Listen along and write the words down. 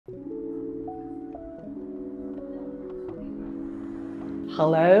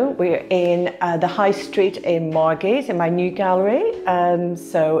Hello, we're in the High Street in Margate in my new gallery.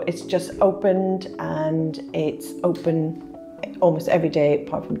 So it's just opened and it's open almost every day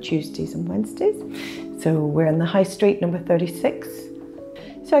apart from Tuesdays and Wednesdays. So we're in the High Street, number 36.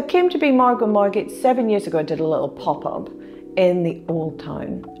 So I came to be Margot Margate 7 years ago. I did a little pop-up in the Old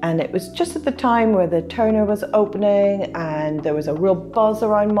Town, and it was just at the time where the Turner was opening and there was a real buzz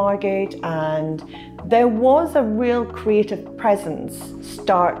around Margate, and there was a real creative presence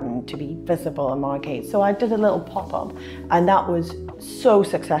starting to be visible in Margate. So I did a little pop-up, and that was so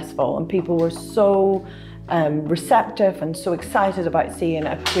successful, and people were so receptive and so excited about seeing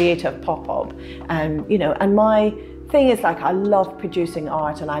a creative pop-up. And my thing is, like, I love producing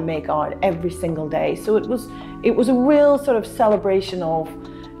art and I make art every single day. So it was a real sort of celebration of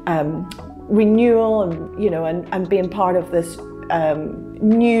renewal and being part of this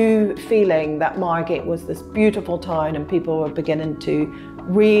new feeling that Margate was this beautiful town, and people were beginning to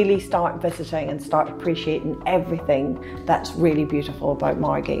really start visiting and start appreciating everything that's really beautiful about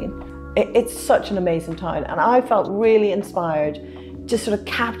Margate. It's such an amazing town, and I felt really inspired to sort of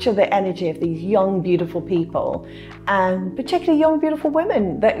capture the energy of these young, beautiful people, and particularly young, beautiful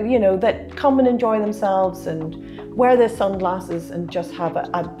women that come and enjoy themselves and wear their sunglasses and just have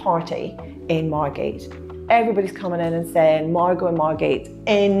a party in Margate. Everybody's coming in and saying Margot and Margate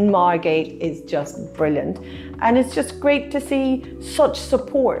in Margate is just brilliant. And it's just great to see such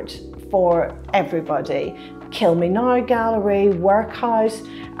support for everybody. Kill Me Now Gallery, Workhouse,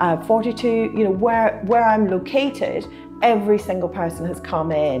 42, where I'm located, every single person has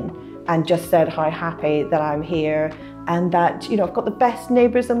come in and just said how happy that I'm here, and that I've got the best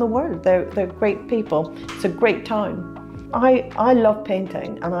neighbours in the world. They're great people. It's a great town. I love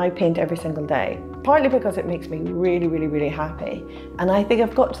painting, and I paint every single day, partly because it makes me really, really, really happy. And I think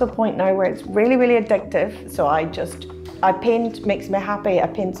I've got to the point now where it's really, really addictive. So I paint, makes me happy, I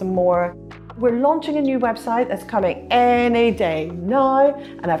paint some more. We're launching a new website that's coming any day now,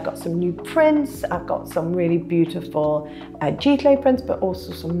 and I've got some new prints. I've got some really beautiful G-clay prints, but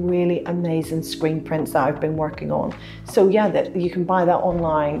also some really amazing screen prints that I've been working on. So yeah, you can buy that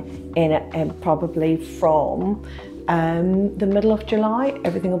online in probably from the middle of July.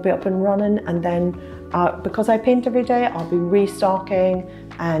 Everything will be up and running, and then because I paint every day, I'll be restocking,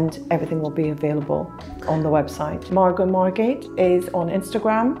 and everything will be available on the website. Margot Margate is on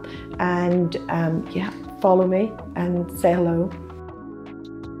Instagram, and yeah, follow me and say hello.